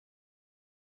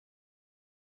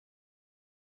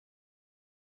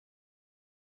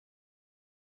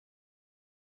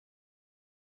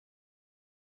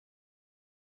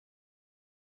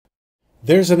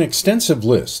There's an extensive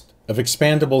list of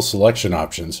expandable selection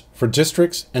options for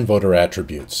districts and voter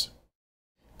attributes.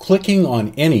 Clicking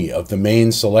on any of the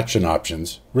main selection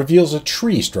options reveals a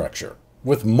tree structure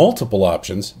with multiple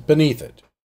options beneath it.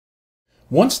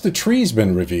 Once the tree's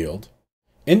been revealed,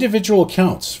 individual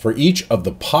counts for each of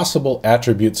the possible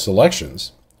attribute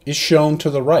selections is shown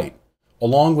to the right,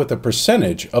 along with a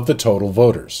percentage of the total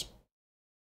voters.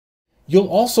 You'll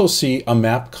also see a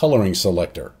map coloring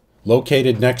selector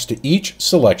located next to each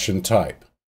selection type.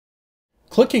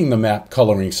 Clicking the map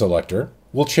coloring selector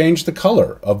will change the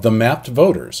color of the mapped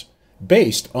voters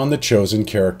based on the chosen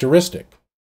characteristic.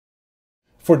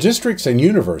 For districts and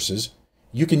universes,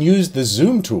 you can use the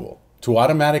Zoom tool to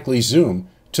automatically zoom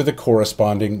to the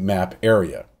corresponding map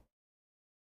area.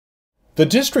 The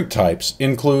district types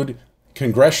include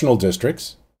congressional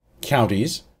districts,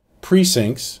 counties,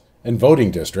 precincts and voting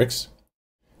districts,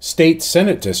 state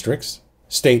Senate districts,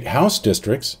 state House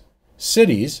districts,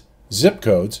 cities, zip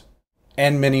codes,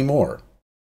 and many more.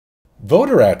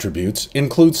 Voter attributes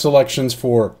include selections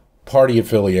for party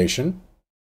affiliation,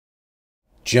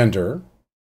 gender,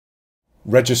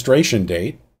 registration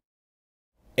date,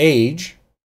 age,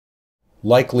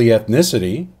 likely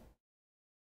ethnicity,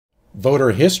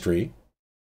 voter history,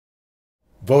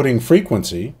 voting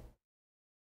frequency,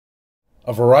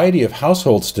 a variety of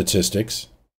household statistics,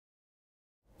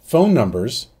 phone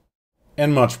numbers,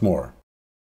 and much more.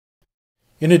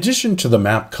 In addition to the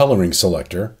map coloring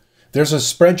selector, there's a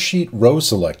spreadsheet row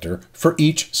selector for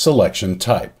each selection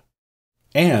type.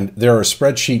 And there are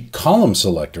spreadsheet column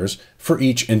selectors for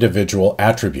each individual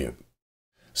attribute.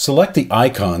 Select the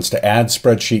icons to add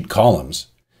spreadsheet columns.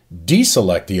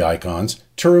 Deselect the icons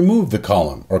to remove the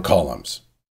column or columns.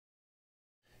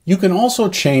 You can also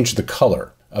change the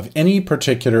color of any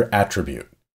particular attribute.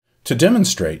 To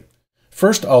demonstrate,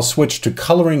 first I'll switch to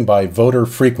coloring by voter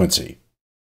frequency.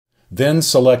 Then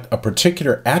select a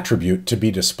particular attribute to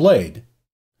be displayed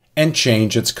and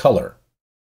change its color.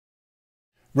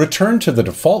 Return to the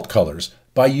default colors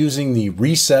by using the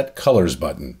Reset Colors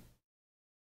button.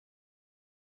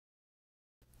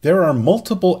 There are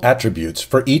multiple attributes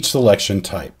for each selection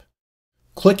type.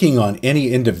 Clicking on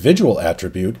any individual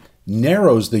attribute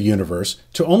narrows the universe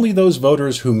to only those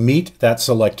voters who meet that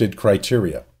selected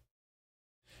criteria.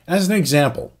 As an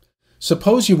example,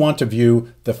 suppose you want to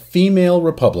view the female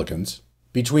Republicans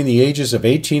between the ages of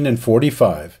 18 and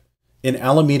 45 in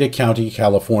Alameda County,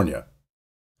 California.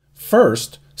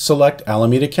 First, select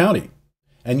Alameda County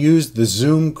and use the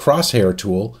Zoom crosshair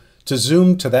tool to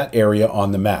zoom to that area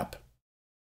on the map.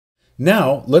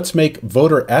 Now, let's make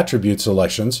voter attribute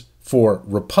selections for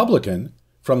Republican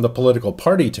from the Political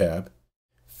Party tab,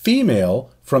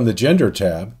 Female from the Gender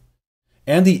tab,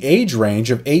 and the age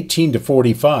range of 18 to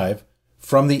 45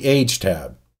 from the Age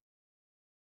tab.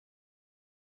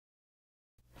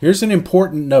 Here's an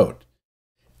important note.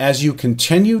 As you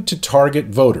continue to target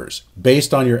voters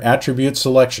based on your attribute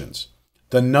selections,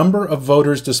 the number of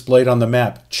voters displayed on the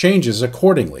map changes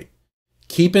accordingly.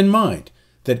 Keep in mind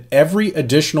that every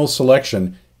additional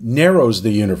selection narrows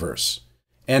the universe,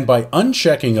 and by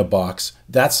unchecking a box,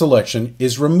 that selection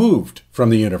is removed from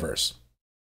the universe.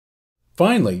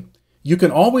 Finally, you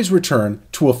can always return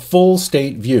to a full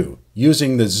state view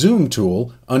using the Zoom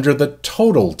tool under the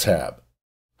Total tab,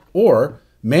 or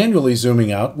manually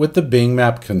zooming out with the Bing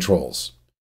Map controls.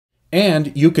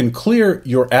 And you can clear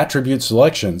your attribute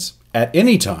selections at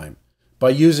any time by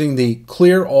using the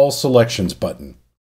Clear All Selections button.